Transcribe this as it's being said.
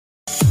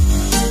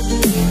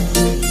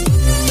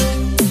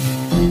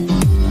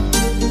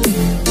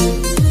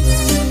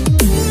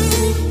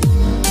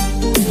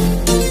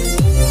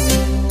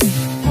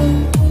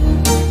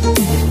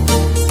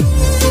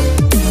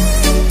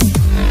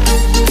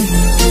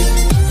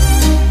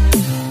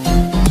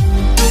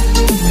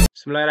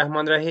بسم الله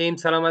الرحمن الرحیم.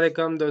 سلام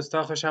علیکم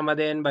دوستا، خوش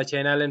آمدین به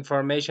چینل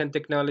انفورمیشن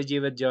تکنولوژی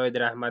و جاوید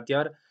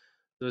رحمتیار.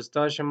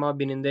 دوستا شما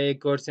بیننده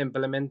کورس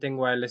ایمپلمنتینگ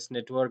وایرلس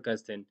نتورک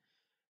هستین.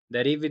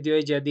 در این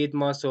ویدیو جدید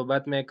ما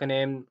صحبت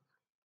میکنیم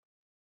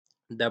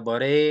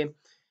درباره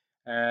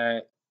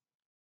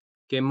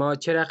که ما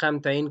چه رقم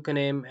تعیین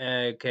کنیم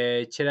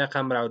که چه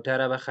رقم راوتر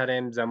را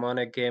بخریم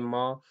زمانی که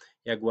ما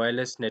یک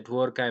وایرلس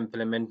نتورک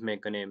ایمپلمنت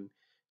میکنیم.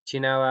 چی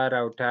نوع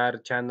راوتر،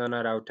 چند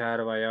دانه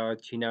راوتر و یا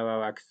چی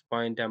نوع اکسس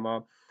پوینت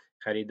ما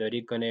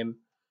خریداری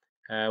کنیم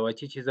و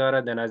چی چیزها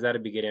را در نظر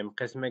بگیریم.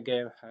 قسمی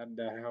که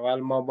در اول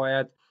ما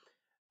باید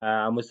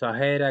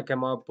مساحه را که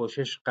ما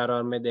پوشش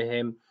قرار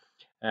میدهیم،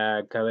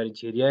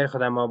 کاورج ایریای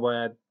خود ما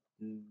باید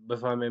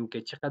بفهمیم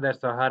که چقدر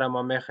ساحه را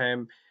ما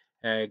میخوایم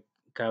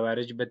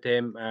کاورج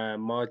بتیم،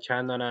 ما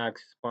چند دانه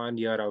اکسس پوینت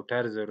یا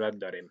راوتر ضرورت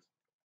داریم،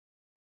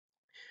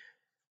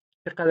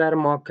 چقدر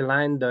ما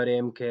کلاینت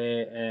داریم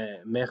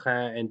که میخواه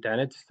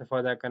اینترنت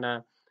استفاده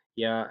کنه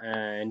یا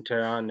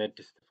اینترنت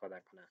استفاده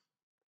کنه.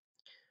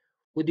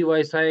 او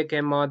دیوایس هایی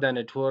که ما در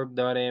نتورک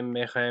داریم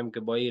میخوایم که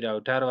با این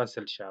راوتر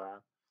وصل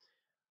شود.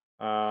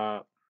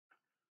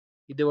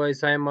 این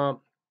دیوایس های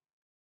ما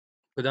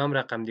کدام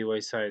رقم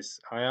دیوایس های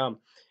است؟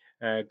 آیا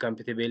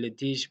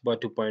کامپیتیبیلیتیش با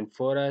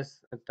 2.4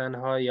 است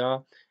تنها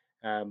یا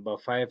با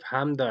 5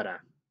 هم داره؟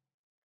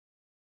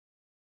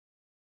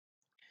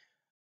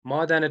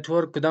 ما در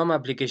نتورک کدام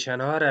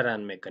اپلیکیشن ها را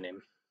رن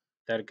میکنیم؟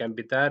 در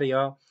کامپیوتر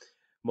یا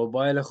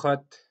موبایل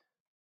خود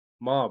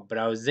ما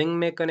براوزینگ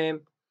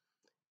میکنیم،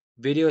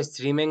 ویدیو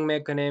استریمینگ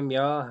میکنیم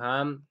یا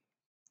هم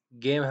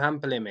گیم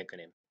هم پلی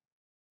میکنیم؟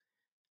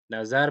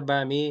 نظر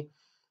به می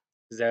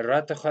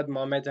ضرورت خود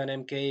ما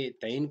میتونیم که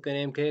تعیین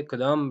کنیم که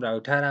کدام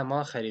راوتر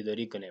ما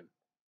خریداری کنیم.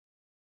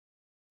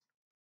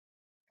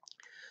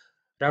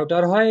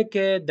 راوتر هایی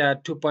که در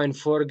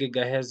 2.4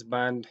 گیگاهرتز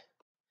بند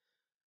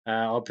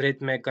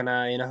آپریت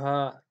میکنه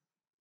اینها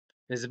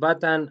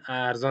نسبتا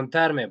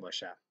ارزانتر می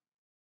باشه.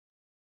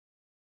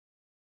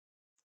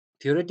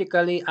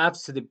 تیوریتیکلی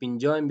اپس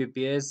 50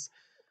 Mbps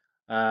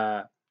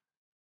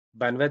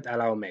بندویت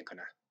الاو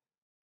میکنه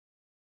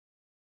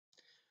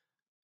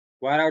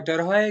و راوتر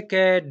هایی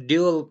که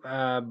دیول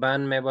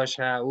بند می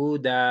باشه او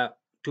در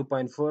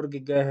 2.4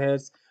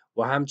 گیگاهرتز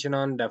و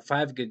همچنان در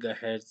 5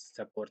 گیگاهرتز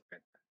سپورت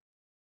میکنه.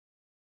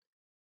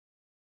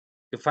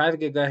 که 5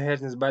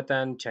 گیگاهرتز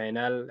نسبتا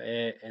چینل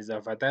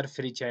اضافه تر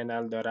فری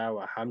چینل داره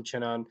و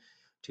همچنان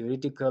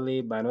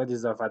تیوریتیکلی بندویت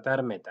اضافه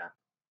تر میده.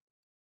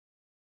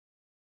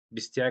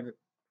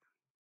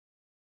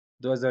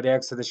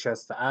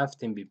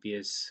 2167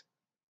 Mbps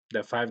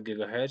در 5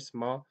 گیگاهرتز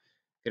ما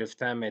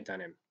گرفته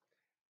میتونیم.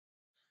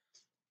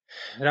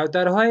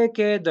 راوتر هایی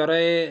که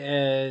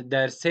دارای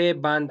در 3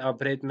 بند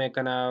آپریت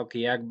میکنه که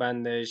یک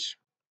بندش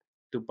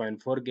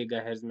 2.4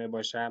 گیگاهرتز می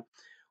باشه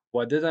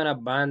و دو دانه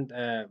بند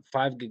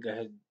 5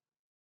 گیگاهرتز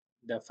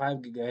در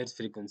 5 گیگاهرتز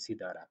فریکونسی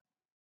داره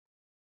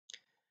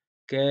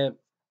که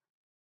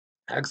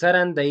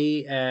اکثرا در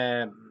این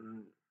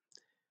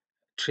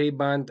 3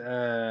 بند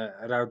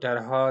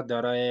راوترها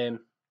دارای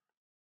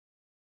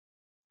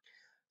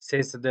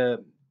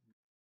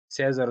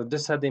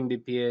 3200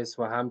 Mbps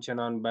و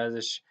همچنان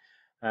بعضش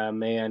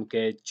میگن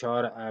که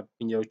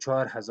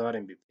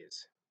 54000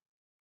 Mbps،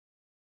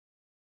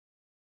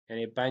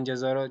 یعنی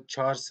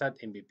 5400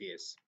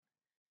 Mbps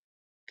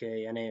که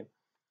یعنی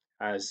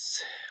از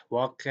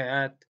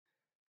واقعیت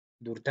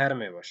دورتر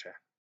می باشه.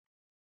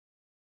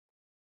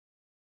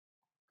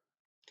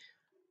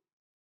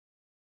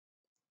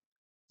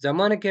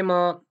 زمانی که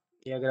ما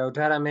یک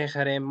راوتر را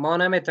میخریم ما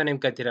نمیتونیم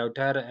که تی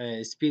راوتر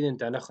اسپید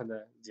اینترنت خود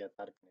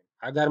زیادتر کنیم.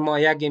 اگر ما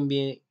 1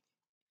 MB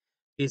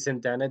پیس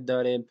اینترنت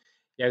داریم،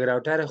 یک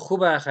راوتر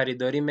خوب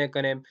خریداری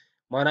میکنیم،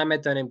 ما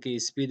نمیتونیم که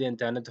اسپید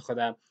اینترنت خود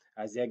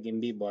از 1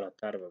 MB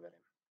بالاتر ببریم.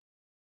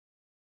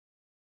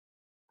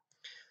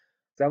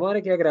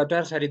 زمانی که یک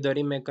راوتر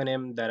خریداری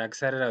میکنیم در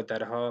اکثر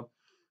راوترها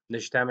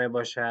نشته می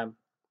باشه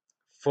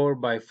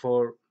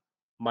 4x4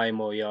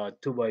 مایمو یا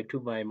 2x2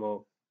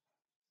 مایمو،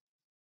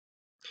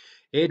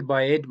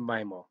 8x8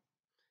 مایمو.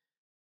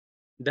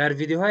 در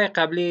ویدیوهای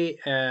قبلی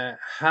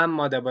هم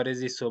ما درباره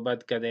ازی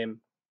صحبت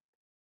کردیم.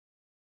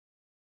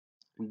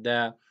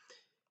 در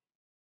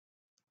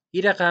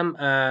این رقم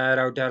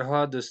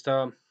راوترها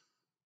دوستا،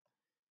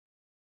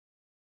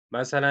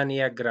 مثلا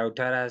یک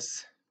راوتر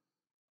است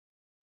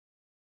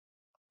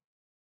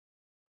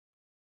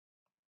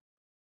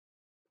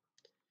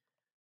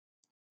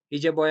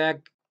اینجا با یک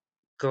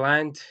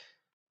کلاینت،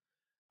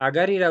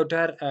 اگر این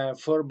راوتر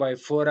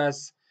 4x4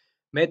 است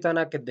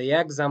میتونه که در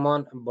یک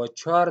زمان با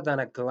 4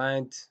 دانه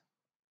کلاینت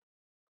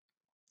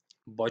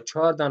با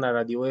 4 دانه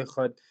رادیوی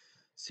خود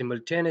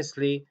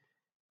سیمولتینیسلی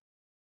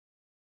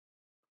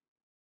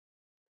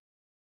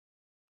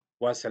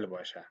وصل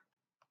باشه.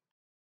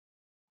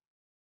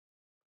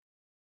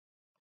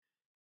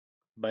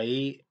 با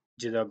این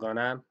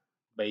جداگانه،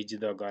 با این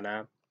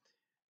جداگانه،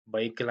 با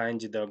این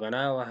کلاینت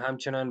جداگانه و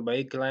همچنان با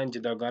این کلاینت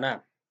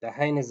جداگانه در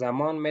حین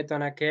زمان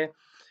میتونه که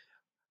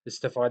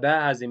استفاده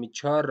از این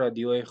 4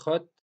 رادیوی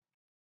خود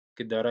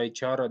که دارای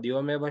 4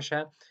 رادیو می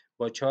باشه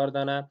با 4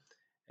 دانه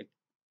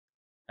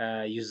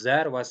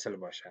یوزر وصل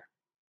باشه.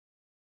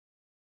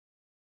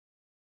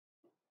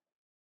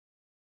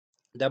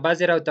 در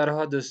بعضی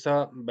راوترها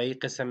دوستا به این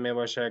قسم می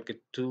باشه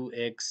که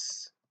 2x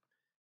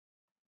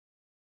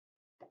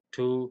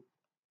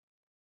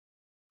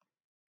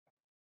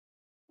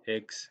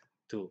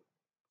 2x2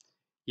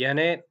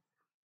 یعنی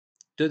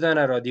دو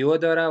دانه رادیو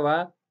داره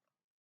و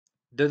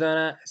دو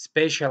دانه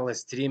سپیشل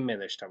استریم می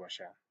داشته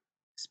باشه.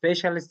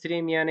 سپیشل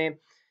استریم یعنی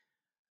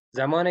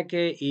زمانی که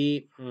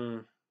این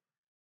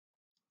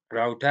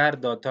راوتر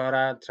داتا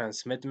را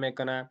ترانسمیت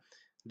میکنه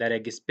در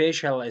یک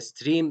سپیشل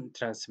استریم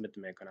ترانسمیت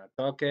میکنه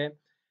تا که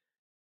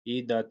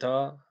این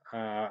داتا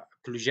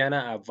کلوژن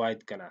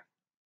اواید کنه.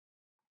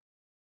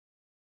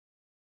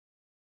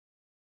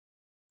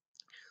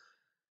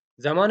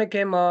 زمانی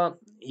که ما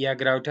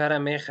یک راوتر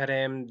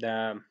میخریم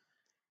در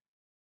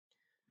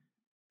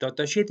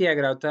داتاشیت یک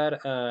راوتر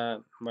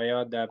و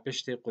یا در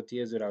پشت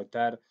قوطی از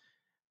راوتر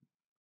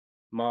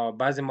ما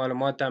بعضی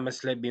معلومات هم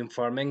مثل بیم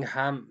فارمینگ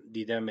هم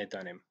دیده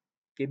میتونیم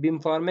که بیم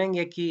فارمینگ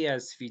یکی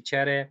از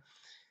فیچر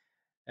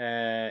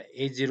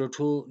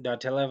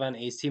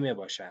 802.11ac می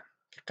باشه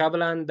که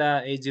قبلا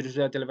در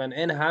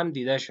 802.11n هم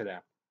دیده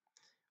شده،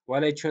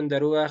 ولی چون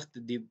در اون وقت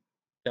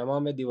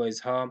تمام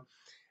دیوایس ها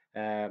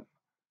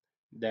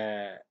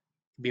در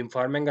بیم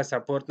فارمینگ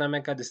سپورت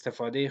نمیکرد،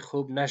 استفاده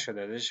خوب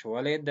نشده ازش،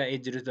 ولی در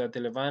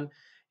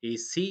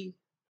 802.11ac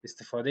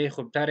استفاده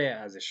خوبتر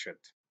ازش شد.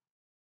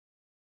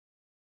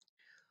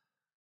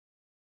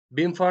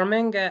 بیم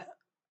فارمینگ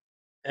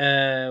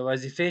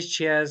وظیفهش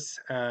چی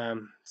است؟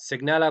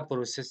 سیگنال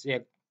پروسس،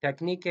 یک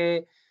تکنیک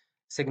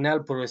سیگنال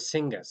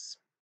پروسسینگ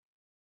است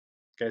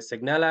که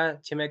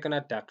سیگنال چی میکنه؟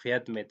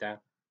 تقویت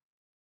میده.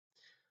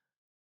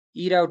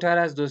 این راوتر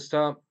از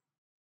دوستا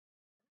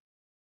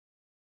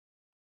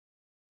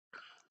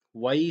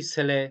وای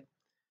سله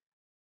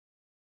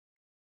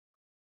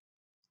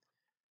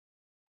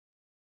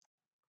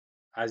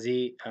از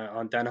این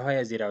آنتن های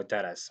از این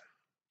راوتر است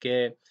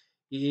که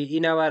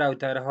این نوع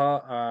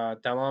راوترها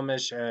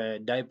تمامش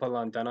دایپول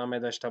آنتنا می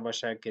داشته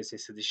باشه که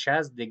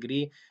 360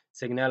 دیگری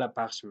سیگنال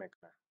پخش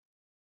میکنه.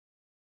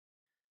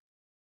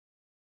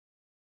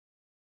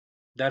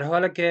 در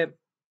حالی که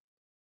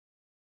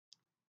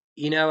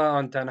این نوع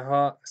آنتن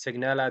ها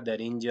سیگنال در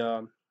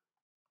اینجا،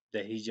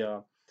 در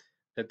اینجا،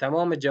 در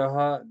تمام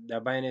جاها در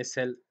بین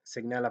سل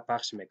سیگنال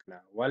پخش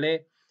میکنه، ولی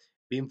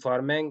بیم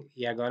فارمینگ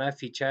یگانه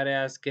فیچر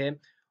است که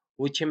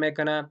او چی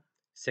میکنه؟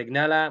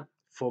 سیگنال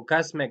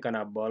فوکس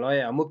میکنه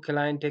بالای امو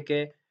کلاینت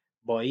که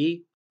با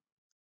این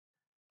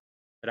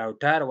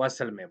راوتر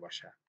وصل می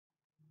باشه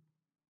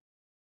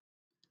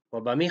و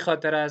به می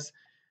خاطر است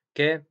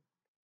که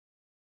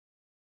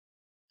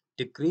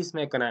دیکریس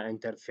میکنه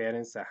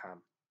انترفیرنس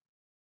هم.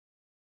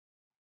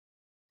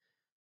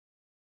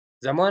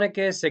 زمانی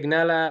که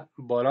سیگنال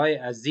بالای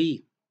از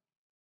این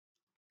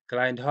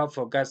کلاینت ها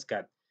فوکس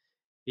کرد،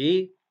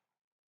 این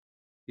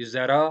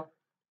یوزرها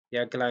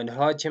یا کلاینت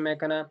ها چی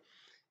میکنه؟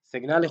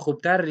 سیگنال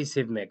خوبتر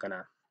ریسیو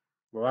میکنه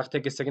و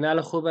وقتی که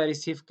سیگنال خوب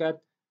ریسیو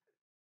کرد،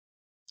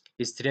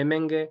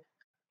 استریمینگ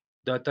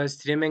داتا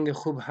استریمینگ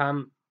خوب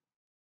هم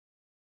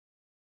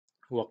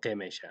واقع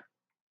میشه.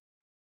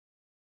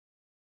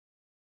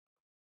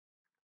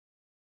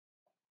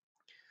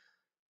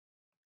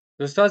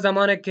 دوستا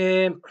زمانی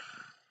که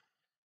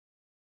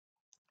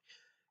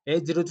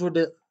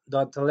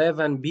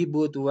 802.11b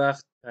بود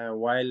وقت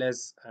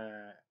وایرلس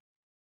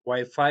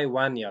وای فای 1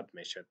 یاد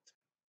میشد.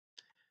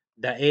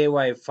 در A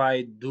وای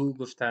فای 2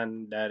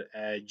 گفتن، در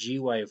G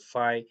وای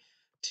فای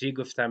 3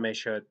 گفته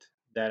میشد،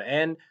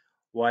 در N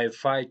وای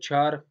فای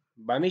 4.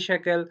 به می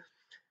شکل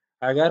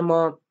اگر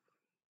ما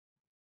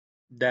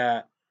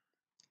در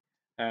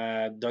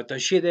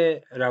داتاشید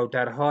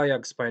راوترها یا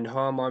اکسپاین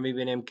ها ما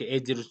میبینیم که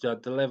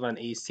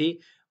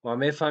 802.11ac ما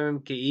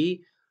میفهمیم که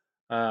ای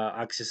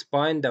اکسس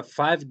پوینت در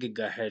 5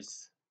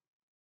 گیگاهرتز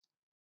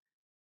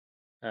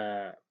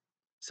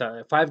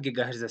 5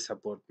 گیگاهرتز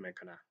سپورت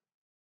میکنه.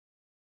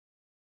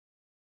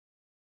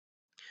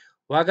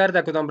 و اگر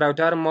در کدام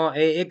راوتر ما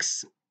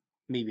AX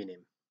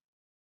میبینیم،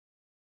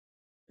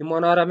 این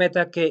مانا را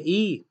میده که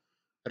ای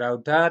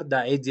راوتر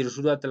در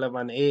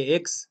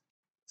 802.11ax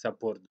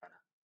سپورت داره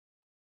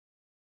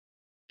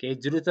که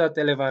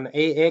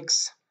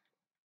 802.11ax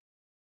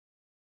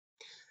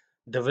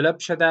دیولپ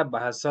شده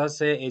به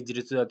اساس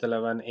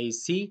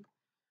 802.11ac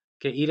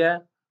که ای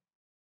را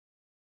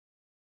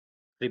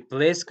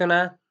ریپلیس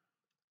کنه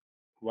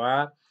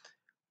و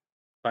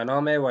به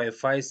نام وای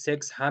فای 6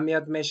 هم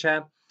یاد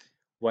میشه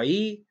و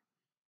ای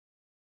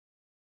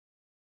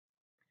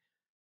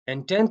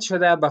انتنت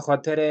شده به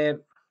خاطر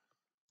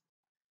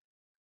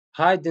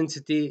های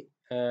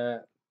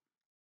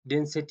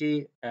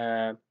density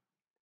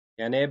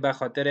یعنی به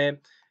خاطر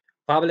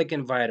public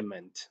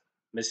environment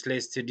مثل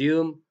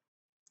استادیوم،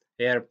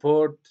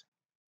 ایرپورت،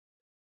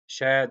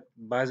 شاید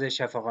بعض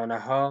شفاخانه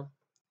ها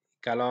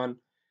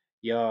کلان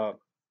یا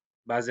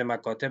بعض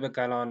مکاتب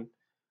کلان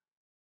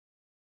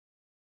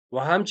و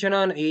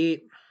همچنان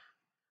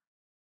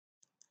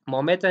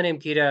ما میتونیم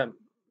که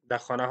در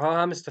خانه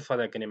ها هم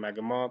استفاده کنیم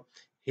اگر ما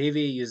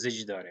هیوی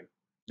یوزیج داریم.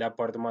 در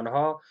آپارتمان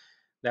ها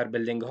در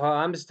بلدینگ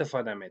ها هم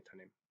استفاده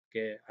میتونیم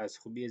که از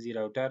خوبی از این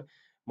راوتر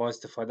ما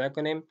استفاده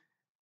کنیم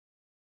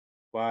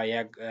و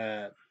یک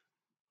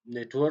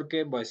نتورک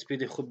با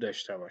اسپید خوب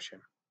داشته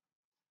باشیم.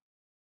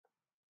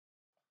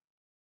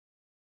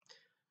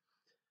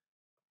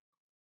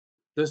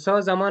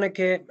 دوستا زمانی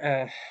که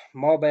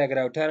ما با یک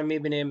راوتر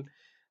میبینیم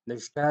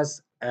نوشته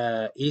است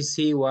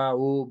EC و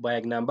او با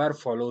یک نمبر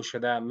فالو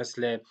شده،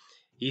 مثل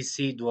EC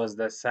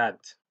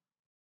 1200،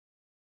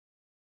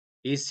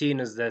 EC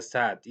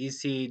 1900،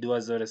 EC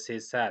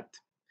 2300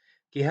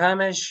 که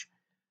همش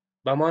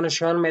به ما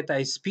نشان میده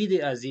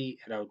اسپید از این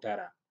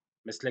راوتره.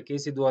 مثل که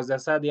EC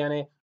 1200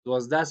 یعنی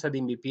 1200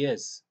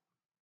 Mbps،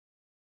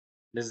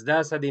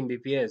 1900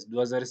 Mbps،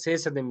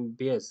 2300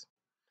 Mbps.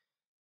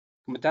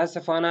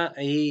 متاسفانه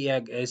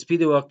این یک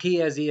اسپید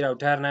واقعی از این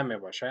راوتر نمی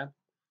باشه،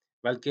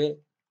 بلکه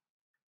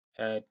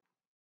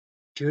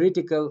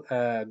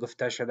تیوریتیکل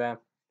گفته شده،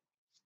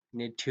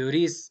 یعنی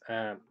تیوریس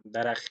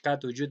در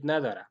حقیقت وجود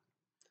نداره.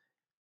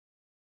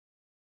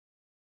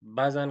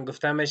 بعضا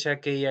گفته میشه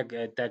که یک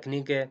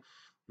تکنیک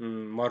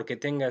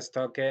مارکتینگ است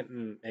تا که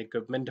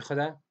اکوپمنت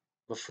خود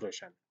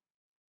بفروشن.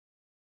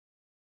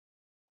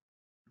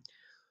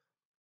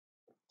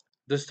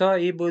 دوستا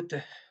این بود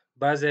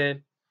بعض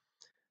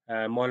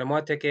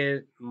معلوماتی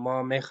که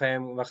ما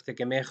میخوایم وقتی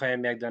که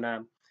میخوایم یک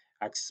دانه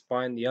اکسس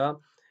پوینت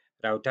یا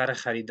راوتر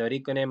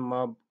خریداری کنیم،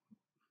 ما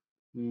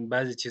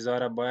بعضی چیزها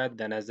را باید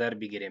در نظر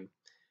بگیریم.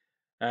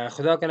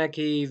 خدا کنه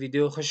که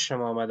ویدیو خوش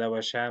شما آمده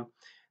باشه.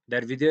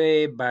 در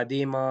ویدیو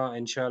بعدی ما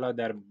انشاءالله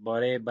در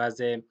باره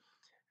بعض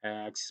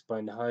اکسس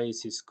پوینت های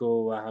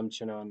سیسکو و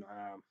همچنان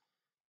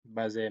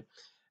بعض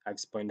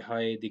اکسس پوینت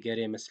های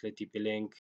دیگری مثل TP-Link